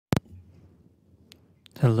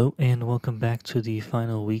Hello and welcome back to the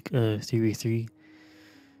final week of Theory 3.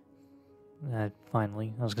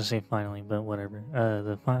 Finally, I was gonna say finally, but whatever.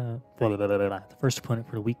 The first opponent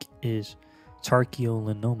for the week is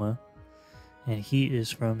Tarkio and he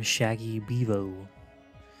is from Shaggy Bevo.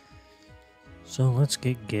 So let's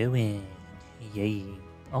get going. Yay.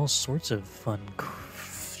 All sorts of fun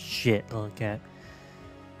shit to look at.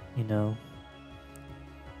 You know,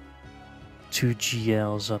 2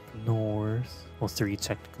 GLs up north. Well, 3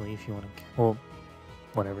 technically, if you want to. Well,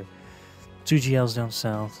 whatever. 2 GLs down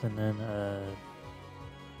south, and then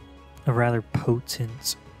a rather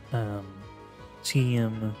potent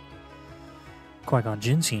TM Qui-Gon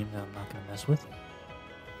Jinn team that I'm not going to mess with.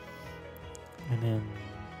 And then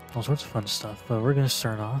all sorts of fun stuff. But we're going to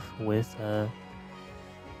start off with a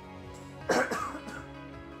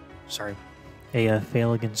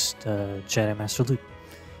fail against Jedi Master Luke.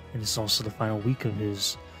 And it's also the final week of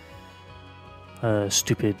his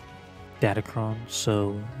stupid Datacron,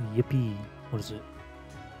 so yippee. What is it?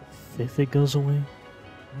 5th it goes away?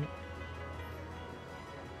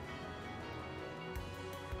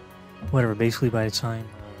 Whatever, basically by the time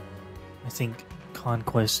I think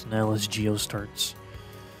Conquest and SWGOH starts.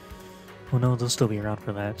 Well, no, they'll still be around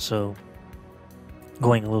for that, so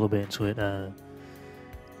going a little bit into it,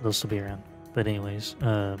 they'll still be around. But anyways,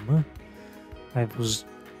 I was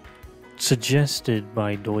suggested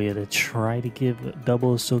by Doya to try to give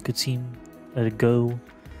double Ahsoka team a go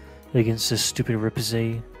against this stupid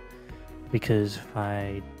Ripazay, because if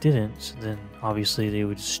I didn't, then obviously they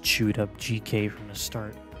would just chew it up GK from the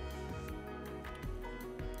start.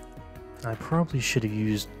 I probably should have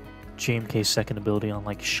used JMK's second ability on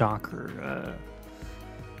like Shock or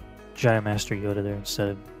Jedi Master Yoda there instead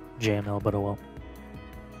of JML, but oh well.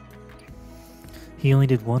 He only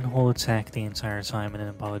did one whole attack the entire time and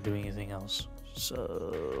didn't bother doing anything else.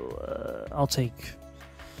 So I'll take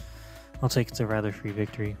the rather free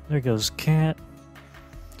victory. There goes Cat.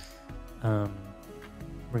 We're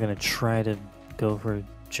gonna try to go for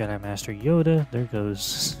Jedi Master Yoda. There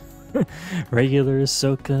goes regular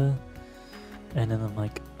Ahsoka. And then I'm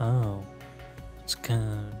like, oh, it's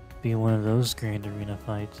gonna be one of those Grand Arena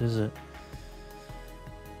fights, is it?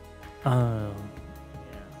 Oh.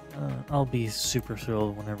 I'll be super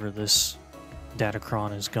thrilled whenever this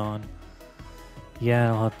Datacron is gone.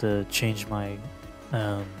 Yeah, I'll have to change my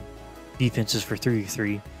defenses for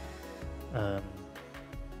 3-3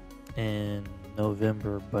 in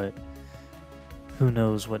November, but who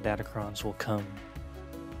knows what Datacrons will come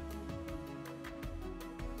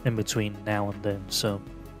in between now and then, so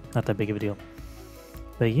not that big of a deal.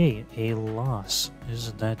 But yay, a loss.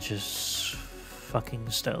 Isn't that just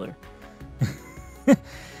fucking stellar?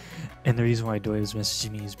 And the reason why Doy was messaging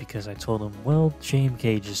me is because I told him, well,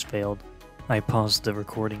 JMK just failed. I paused the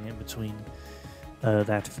recording in between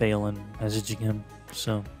that fail and messaging him,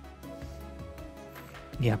 so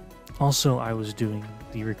yeah. Also, I was doing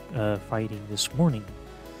the fighting this morning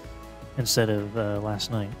instead of last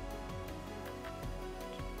night.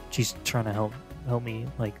 She's trying to help me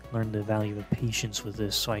like learn the value of patience with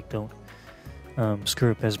this, so I don't screw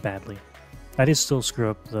up as badly. I did still screw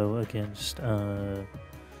up though against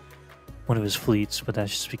one of his fleets, but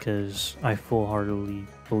that's just because I full-heartedly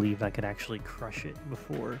believed I could actually crush it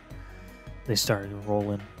before they started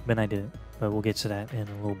rolling. But I didn't, but we'll get to that in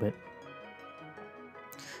a little bit.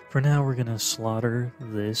 For now, we're gonna slaughter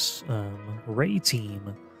this Rey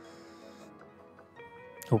team.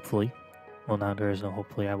 Hopefully. Well, now there is no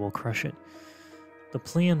hopefully, I will crush it. The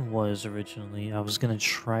plan was originally, I was gonna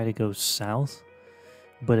try to go south,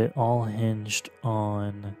 but it all hinged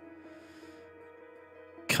on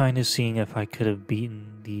kind of seeing if I could have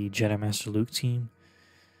beaten the Jedi Master Luke team,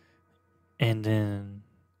 and then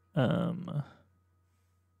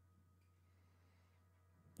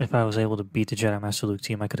if I was able to beat the Jedi Master Luke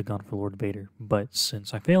team, I could have gone for Lord Vader. But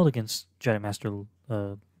since I failed against Jedi Master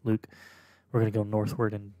Luke, we're gonna go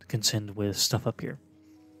northward and contend with stuff up here.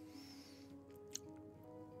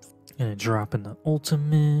 Gonna drop in the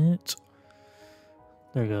ultimate.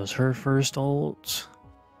 There goes her first ult.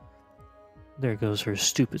 There goes her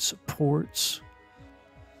stupid supports.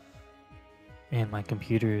 And my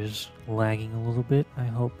computer is lagging a little bit. I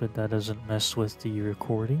hope that doesn't mess with the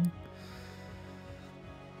recording.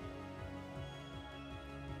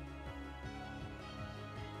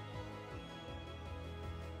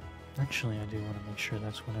 Actually, I do want to make sure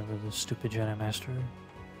that's whenever the stupid Jedi Master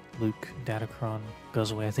Luke Datacron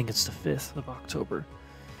goes away. I think it's the 5th of October.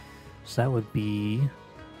 So that would be...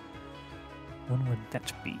 when would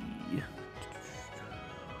that be?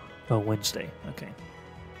 Oh, Wednesday. Okay.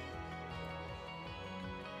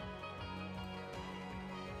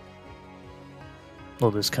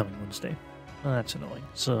 Well, this coming Wednesday. Well, that's annoying.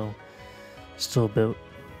 So, still a bit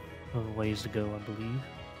of ways to go, I believe.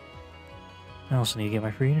 I also need to get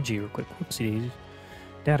my free energy real quick. Whoopsie daisies.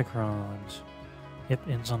 Datacrons. Yep,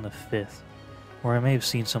 ends on the 5th. Or I may have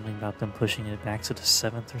seen something about them pushing it back to the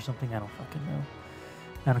 7th or something. I don't fucking know.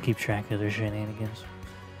 I don't keep track of their shenanigans.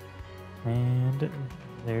 And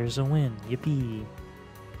there's a win. Yippee.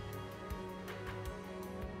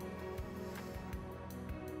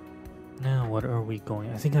 Now what are we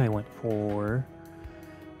going? I think I went for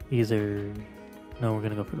either... No, we're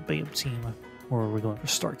going to go for the BAM team. Or we're going for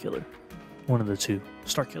Starkiller. One of the two.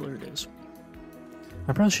 Starkiller it is.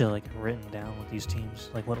 I probably should have like written down with these teams,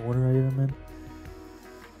 like what order I did them in.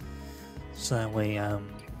 So that way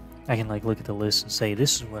I can like look at the list and say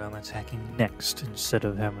this is what I'm attacking next instead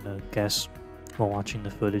of having to guess while watching the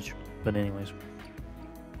footage. But anyways,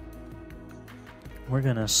 we're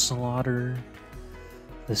gonna slaughter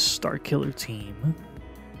this Starkiller team.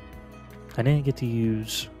 I didn't get to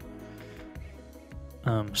use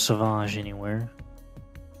Sauvage anywhere.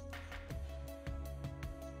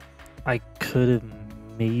 I could have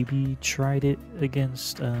maybe tried it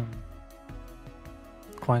against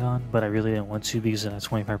Qui-Gon, but I really didn't want to because of that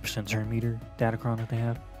 25% turn meter Datacron that they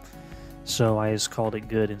have. So I just called it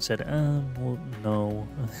good and said, well, no.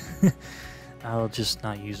 I'll just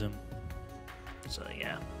not use him. So,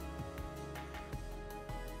 yeah.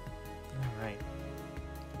 Alright.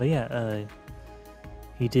 But yeah,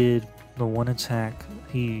 he did the one attack.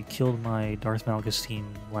 He killed my Darth Malgus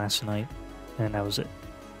team last night, and that was it.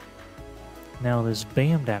 Now this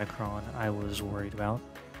BAM Datacron I was worried about,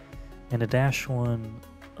 and the Dash one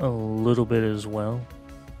a little bit as well,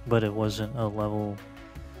 but it wasn't a level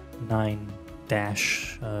 9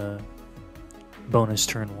 Dash bonus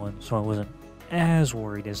turn one, so I wasn't as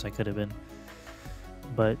worried as I could have been.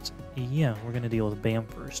 But yeah, we're going to deal with BAM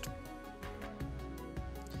first.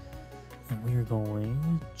 And we are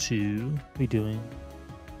going to be doing,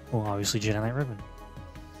 well, obviously Jedi Knight Ribbon.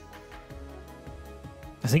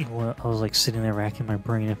 I think I was like sitting there racking my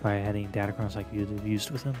brain if I had any Datacrons I could have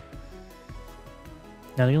used with him.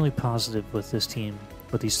 Now the only positive with this team,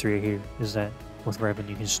 with these three here, is that with Revan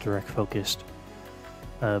you can just direct focused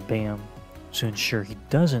BAM to ensure he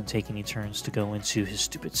doesn't take any turns to go into his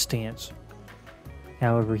stupid stance.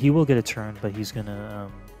 However, he will get a turn, but he's gonna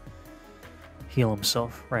heal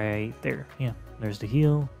himself right there. Yeah, there's the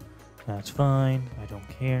heal. That's fine. I don't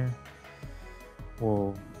care.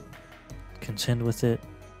 We'll contend with it.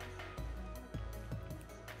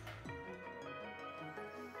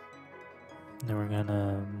 Then we're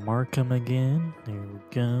gonna mark him again. There we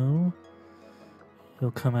go.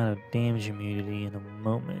 He'll come out of damage immunity in a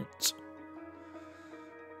moment.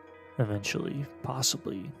 Eventually,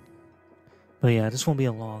 possibly. But yeah, this won't be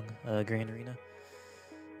a long Grand Arena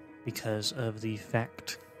because of the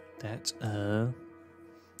fact that,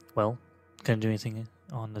 well, couldn't do anything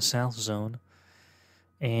on the South Zone,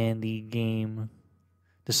 and the game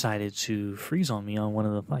decided to freeze on me on one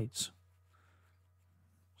of the fights.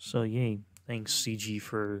 So yay, thanks CG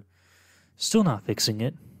for still not fixing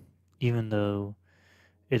it, even though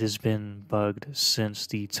it has been bugged since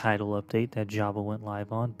the title update that Jabba went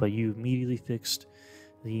live on, but you immediately fixed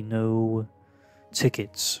the no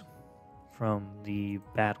tickets from the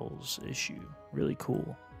battles issue. Really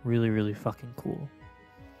cool. Really, really fucking cool.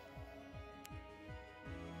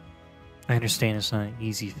 I understand it's not an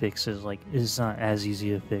easy fix, it's not as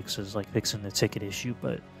easy a fix as like fixing the ticket issue,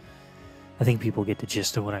 but I think people get the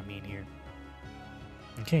gist of what I mean here.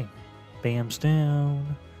 Okay, BAM's down.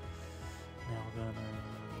 Now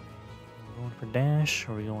we're going for Dash,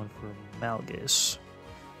 or are we going for Malgus?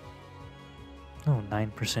 Oh,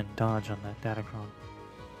 9% dodge on that Datacron.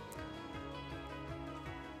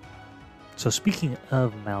 So speaking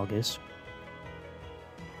of Malgus,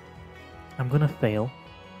 I'm gonna fail.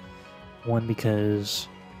 One, because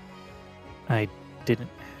I didn't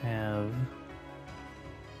have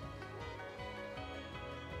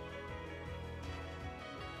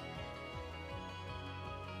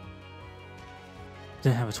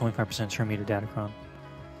a 25% turn meter Datacron.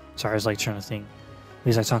 Sorry, I was like trying to think.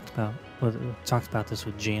 Because I talked about this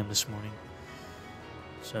with Jam this morning.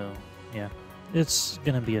 So yeah, it's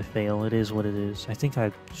gonna be a fail. It is what it is. I think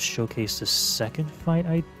I showcased the second fight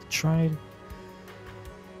I tried.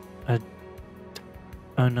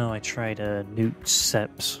 Oh no, I tried Nute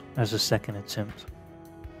Seps as a second attempt.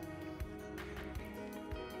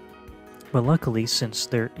 But luckily, since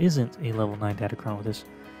there isn't a level 9 Datacron with this,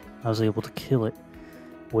 I was able to kill it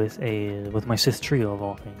with my Sith trio of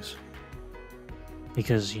all things.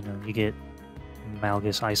 Because, you know, you get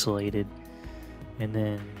Malgus isolated, and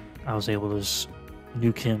then I was able to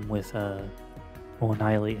nuke him with we'll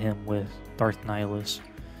annihilate him with Darth Malgus,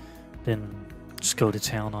 then just go to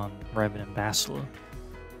town on Revan and Bastila.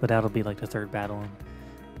 But that'll be like the third battle, and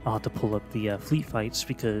I'll have to pull up the fleet fights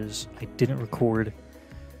because I didn't record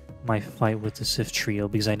my fight with the Sith trio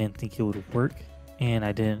because I didn't think it would work, and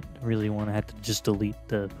I didn't really want to have to just delete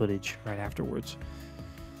the footage right afterwards.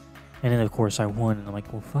 And then of course I won, and I'm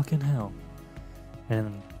like, well, fucking hell.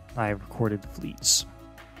 And I recorded the fleets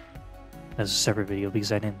as a separate video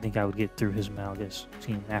because I didn't think I would get through his Malgus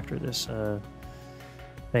team after this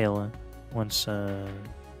Bela once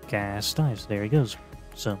Gas dies. There he goes.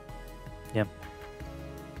 So, yeah.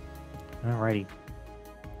 Alrighty.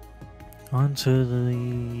 On to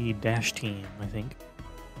the Dash team, I think.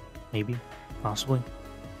 Maybe. Possibly.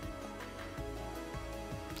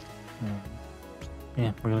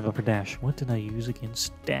 Yeah, we're gonna go for Dash. What did I use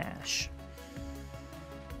against Dash?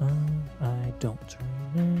 I don't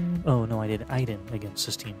remember. Oh, no, I did Iden against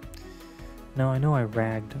this team. Now, I know I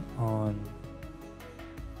ragged on...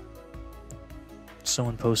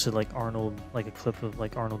 Someone posted, like, Arnold, like a clip of,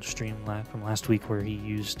 like, Arnold's stream from last week where he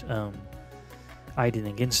used, Iden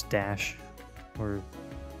against Dash, or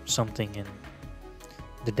something, and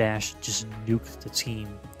the Dash just nuked the team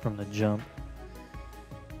from the jump.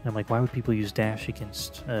 And I'm like, why would people use Dash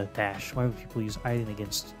against Dash? Why would people use Iden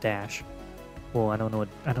against Dash? Well, I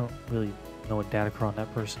don't really know what datacron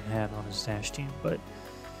that person had on his Dash team, but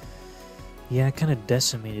yeah, it kind of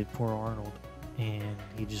decimated poor Arnold, and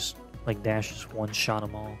he just, like, Dash just one-shot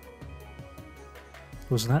them all. It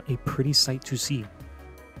was not a pretty sight to see.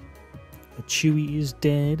 But Chewie is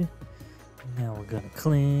dead. Now we're gonna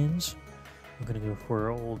cleanse. We're gonna go for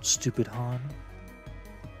our old stupid Han.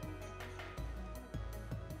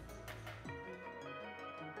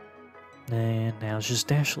 And now it's just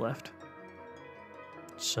Dash left.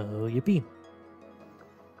 So, yippee.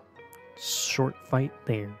 Short fight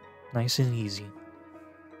there. Nice and easy.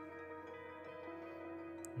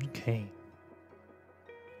 Okay.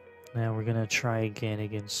 Now we're gonna try again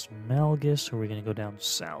against Malgus, or we're gonna go down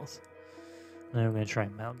south. Now we're gonna try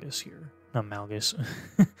Malgus here. Not Malgus.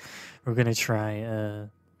 We're gonna try,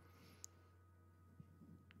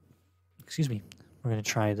 excuse me. We're gonna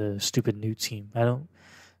try the stupid Nute team.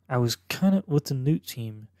 I was kind of, with the Nute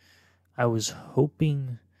team, I was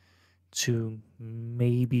hoping to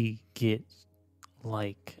maybe get,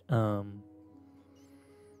 like,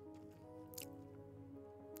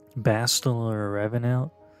 Bastila or Revan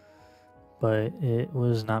out, but it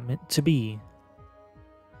was not meant to be.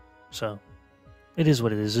 So, it is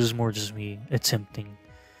what it is. This is more just me attempting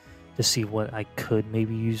to see what I could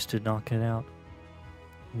maybe use to knock it out,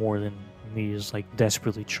 more than me just, like,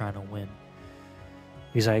 desperately trying to win.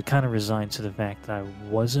 Because I had kind of resigned to the fact that I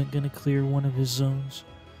wasn't going to clear one of his zones.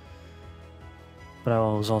 But I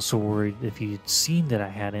was also worried if he had seen that I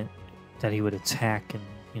hadn't, that he would attack and,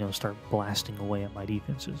 you know, start blasting away at my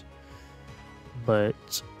defenses. But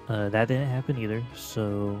that didn't happen either,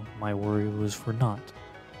 so my worry was for naught.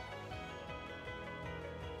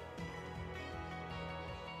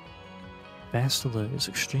 Bastila is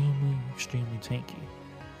extremely, extremely tanky.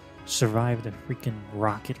 Survived a freaking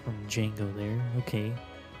rocket from Django there, okay.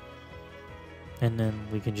 And then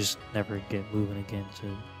we can just never get moving again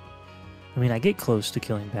to... I mean, I get close to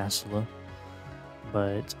killing Bastila,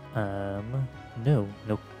 but, no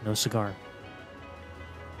cigar.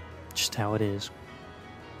 Just how it is.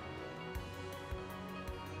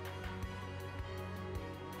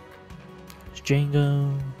 It's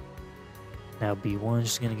Django. Now B1's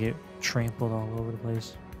just gonna get trampled all over the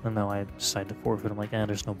place. And no, I decided to forfeit. I'm like,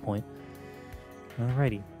 there's no point.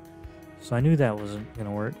 Alrighty. So I knew that wasn't gonna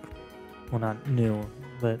work. Well, not new,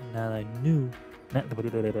 but now that I knew...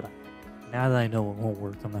 Now that I know it won't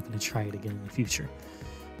work, I'm not gonna try it again in the future.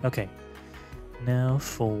 Okay. Now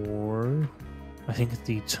for... I think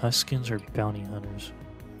the Tuskens or Bounty Hunters.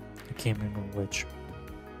 I can't remember which.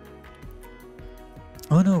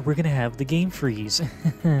 Oh no, we're gonna have the game freeze.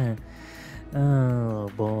 Oh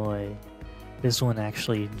boy. This one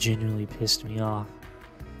actually genuinely pissed me off.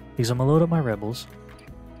 Because I'm gonna load up my rebels.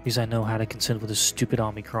 Because I know how to contend with this stupid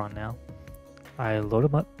Omicron now. I load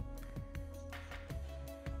them up.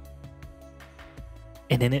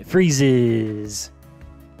 And then it freezes.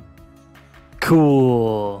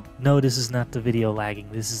 Cool. No, this is not the video lagging.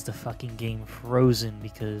 This is the fucking game frozen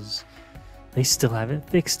because they still haven't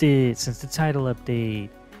fixed it since the title update.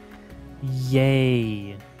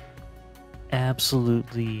 Yay.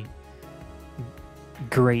 Absolutely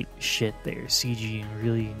great shit there, CG.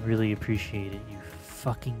 Really, really appreciate it, you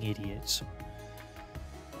fucking idiots.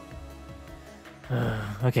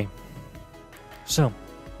 Okay. So,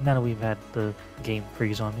 now that we've had the game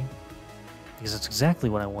freeze on me, because that's exactly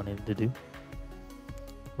what I wanted to do,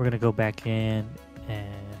 we're gonna go back in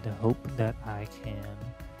and hope that I can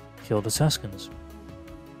kill the Tuskens.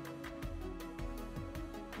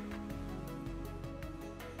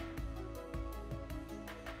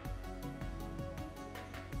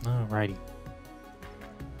 Alrighty.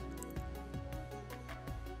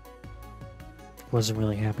 Wasn't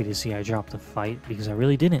really happy to see I dropped the fight because I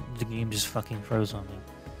really didn't. The game just fucking froze on me.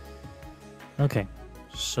 Okay,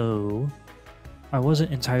 so I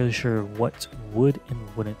wasn't entirely sure what would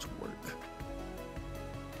and wouldn't work.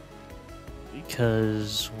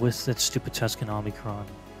 Because with that stupid Tusken Omicron,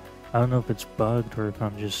 I don't know if it's bugged or if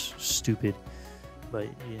I'm just stupid, but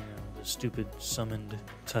you know, the stupid summoned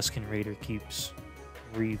Tusken Raider keeps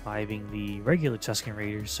reviving the regular Tusken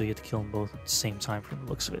Raiders, so you have to kill them both at the same time from the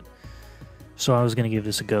looks of it. So I was going to give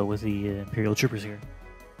this a go with the Imperial Troopers here.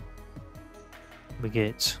 We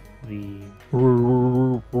get the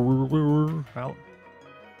out,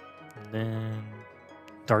 and then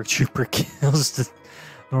Dark Trooper kills the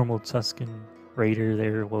normal Tusken Raider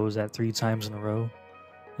there. What was that, 3 times in a row?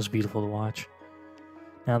 It was beautiful to watch.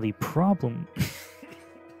 Now the problem...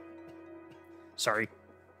 Sorry.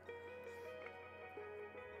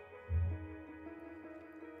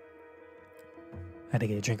 I had to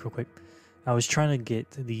get a drink real quick. I was trying to get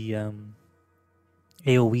the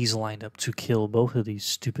AoEs lined up to kill both of these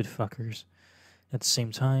stupid fuckers at the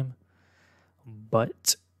same time,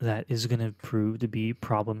 but that is going to prove to be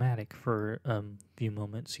problematic for a few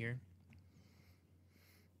moments here.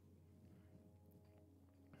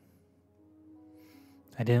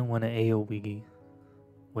 I didn't want to AoE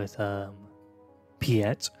with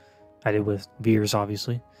Piet. I did with Veers,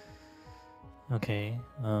 obviously. Okay,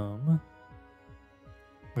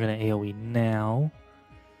 we're going to AoE now,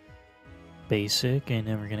 basic, and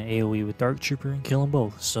then we're going to AoE with Dark Trooper and kill them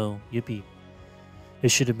both, so yippee.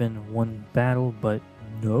 It should have been one battle, but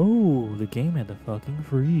no, the game had to fucking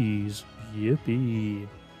freeze. Yippee.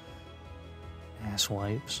 Ass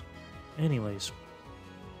wipes. Anyways.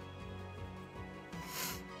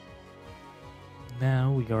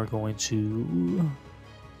 Now we are going to...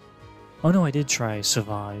 Oh no, I did try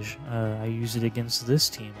Savage. I used it against this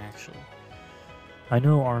team, actually. I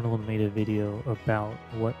know Arnold made a video about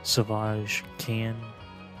what Savage can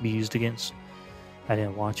be used against. I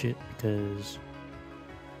didn't watch it because...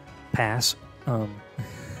 Pass. I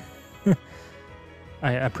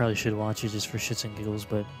probably should watch it just for shits and giggles,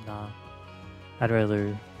 but nah. I'd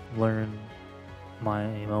rather learn my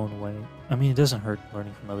own way. I mean, it doesn't hurt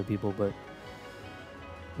learning from other people, but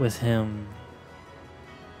with him,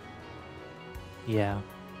 yeah.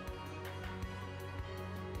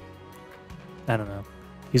 I don't know.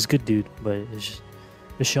 He's a good dude, but it's just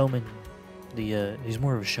a showman. He's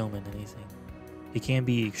more of a showman than anything. He can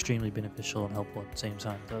be extremely beneficial and helpful at the same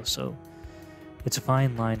time, though, so it's a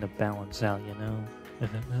fine line to balance out, you know?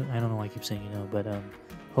 I don't know why I keep saying you know, but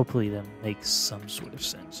hopefully that makes some sort of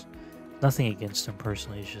sense. Nothing against him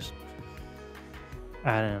personally, it's just...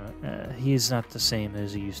 I don't know. He is not the same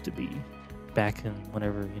as he used to be back in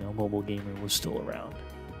whenever, you know, Mobile Gamer was still around.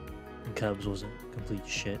 And Cubs wasn't complete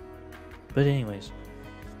shit. But anyways.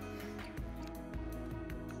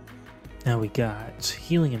 Now we got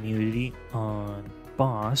healing immunity on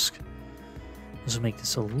Bossk. This will make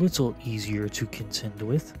this a little easier to contend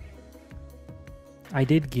with. I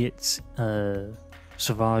did get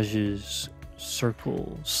Savage's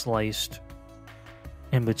circle sliced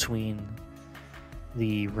in between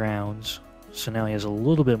the rounds, so now he has a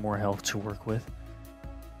little bit more health to work with.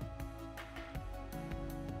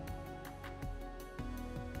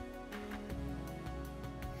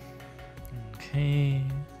 Okay,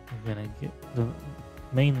 we're gonna get the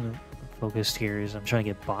main focus here is I'm trying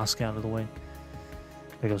to get Bossk out of the way.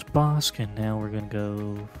 There goes Bossk, and now we're gonna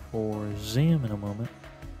go for Zam in a moment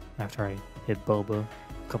after I hit Boba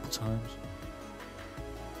a couple times.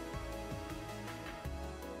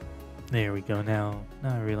 There we go. Now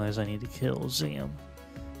I realize I need to kill Zam.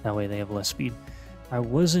 That way they have less speed. I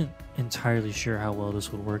wasn't entirely sure how well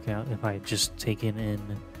this would work out if I had just taken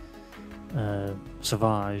in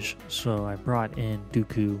Savage, so I brought in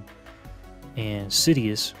Dooku and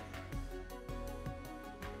Sidious,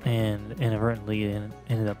 and inadvertently it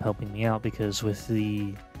ended up helping me out because with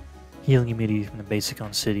the healing immunity from the basic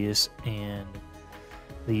on Sidious and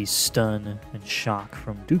the stun and shock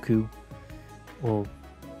from Dooku will,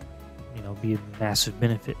 you know, be a massive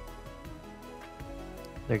benefit.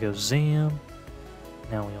 There goes Zam.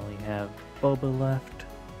 Now we only have Boba left.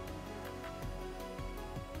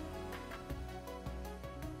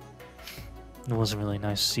 It wasn't really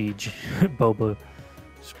nice to see Boba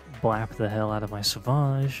blap the hell out of my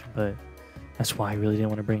Savage, but that's why I really didn't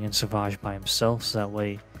want to bring in Savage by himself, so that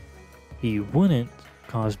way he wouldn't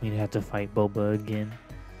caused me to have to fight Boba again.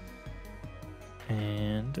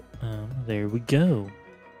 And there we go.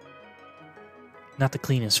 Not the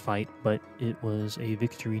cleanest fight, but it was a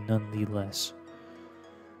victory nonetheless.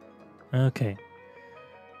 Okay.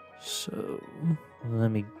 So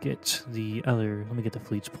let me get the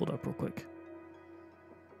fleets pulled up real quick.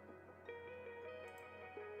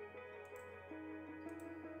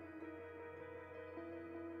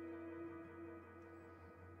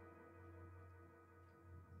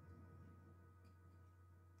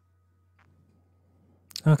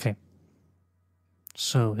 Okay.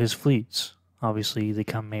 So his fleets, obviously the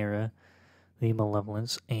Chimera, the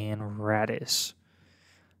Malevolence, and Raddus.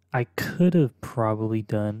 I could have probably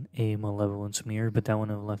done a Malevolence mirror, but that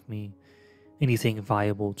wouldn't have left me anything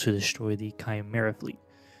viable to destroy the Chimera fleet.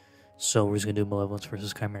 So we're just going to do Malevolence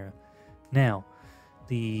versus Chimera. Now,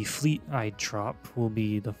 the fleet I drop will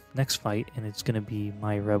be the next fight, and it's going to be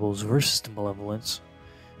my Rebels versus the Malevolence.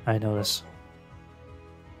 I notice.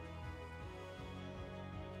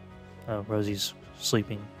 Oh, Rosie's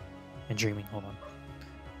sleeping and dreaming. Hold on.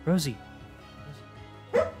 Rosie.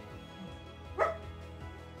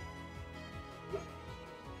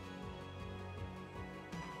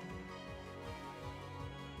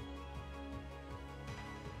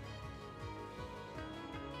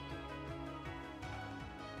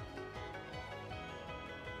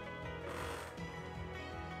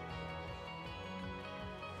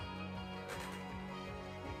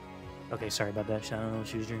 Okay, sorry about that. I don't know what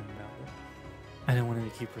she was dreaming about. But I didn't want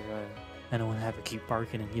to keep her. I don't want to have her keep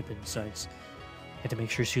barking and yipping. So I had to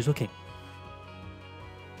make sure she was okay.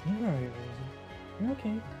 You're alright, Rosie. You're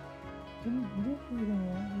okay.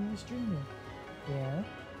 You're just dreaming. Yeah.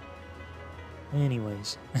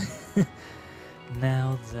 Anyways,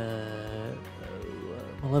 now the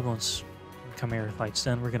Malevolence Chimera fight's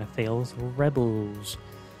done. We're gonna fail the Rebels.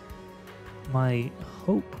 My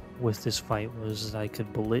hope with this fight was that I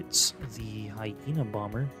could blitz the hyena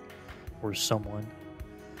bomber or someone.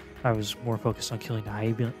 I was more focused on killing the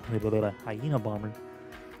hyena bomber,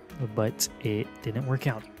 but it didn't work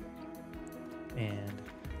out. And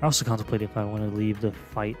I also contemplated if I want to leave the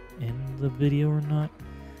fight in the video or not,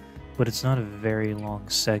 but it's not a very long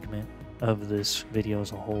segment of this video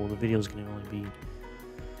as a whole. The video is going to only be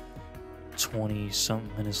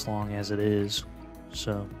 20-something minutes long as it is,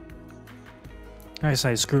 so I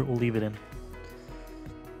decided, screw it, we'll leave it in.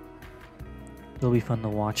 It'll be fun to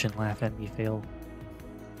watch and laugh at me fail.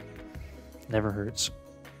 Never hurts.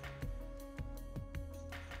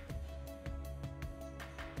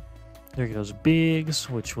 There goes Biggs,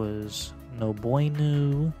 which was no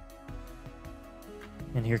bueno.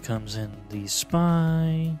 And here comes in the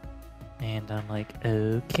spy. And I'm like,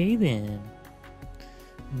 okay then.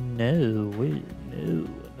 No,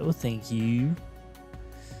 thank you.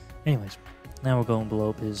 Anyways. Now we're going to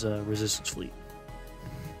blow up his resistance fleet.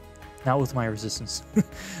 Not with my resistance.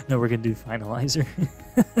 No, we're going to do Finalzer.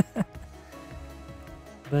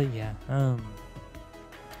 But yeah, I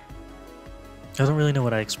don't really know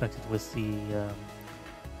what I expected with the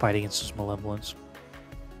fight against his Malevolence.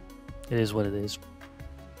 It is what it is.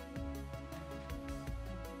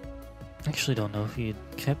 I actually don't know if he had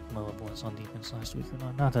kept Malevolence on defense last week or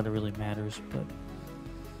not. Not that it really matters, but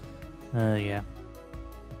yeah.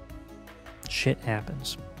 Shit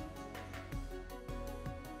happens.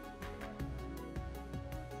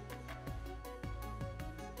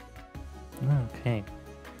 Okay,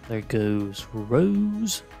 there goes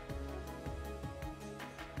Rose.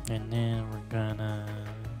 And then we're gonna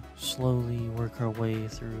slowly work our way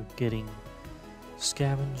through getting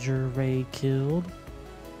Scavenger Ray killed.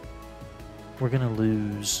 We're gonna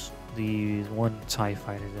lose the one TIE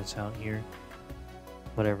fighter that's out here.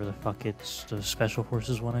 Whatever the fuck it's, the Special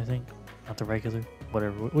Forces one, I think. Not the regular,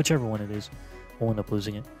 whatever, whichever one it is, we'll end up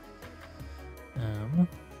losing it.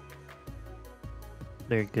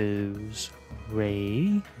 There goes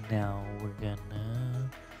Ray. Now we're gonna...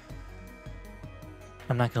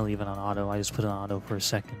 I'm not gonna leave it on auto, I just put it on auto for a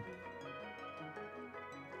second.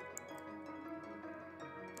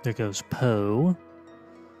 There goes Poe.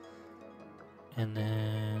 And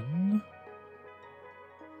then...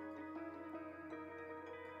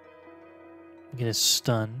 get a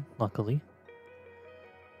stun, luckily.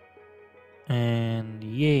 And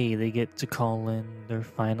yay, they get to call in their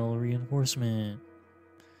final reinforcement.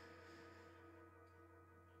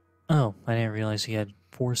 Oh, I didn't realize he had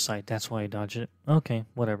foresight, that's why I dodged it. Okay,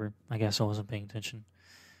 whatever. I guess I wasn't paying attention.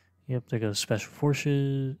 Yep, there goes Special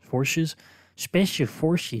Forces. Special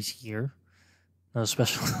Forces here. No,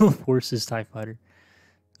 Special Forces TIE Fighter.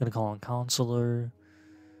 Gonna call on Consular.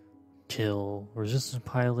 Kill Resistance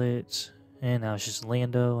Pilot. And now it's just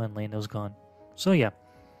Lando, and Lando's gone. So yeah,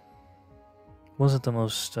 wasn't the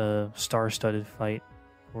most star-studded fight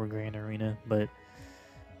for Grand Arena, but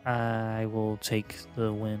I will take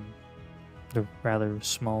the win, the rather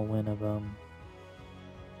small win of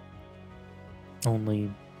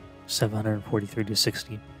only 743 to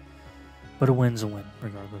 60. But a win's a win,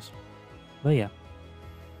 regardless. But yeah.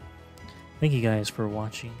 Thank you guys for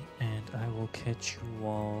watching, and I will catch you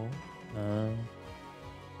all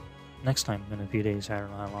next time in a few days. I don't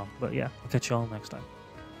know how long, but yeah, I'll catch you all next time.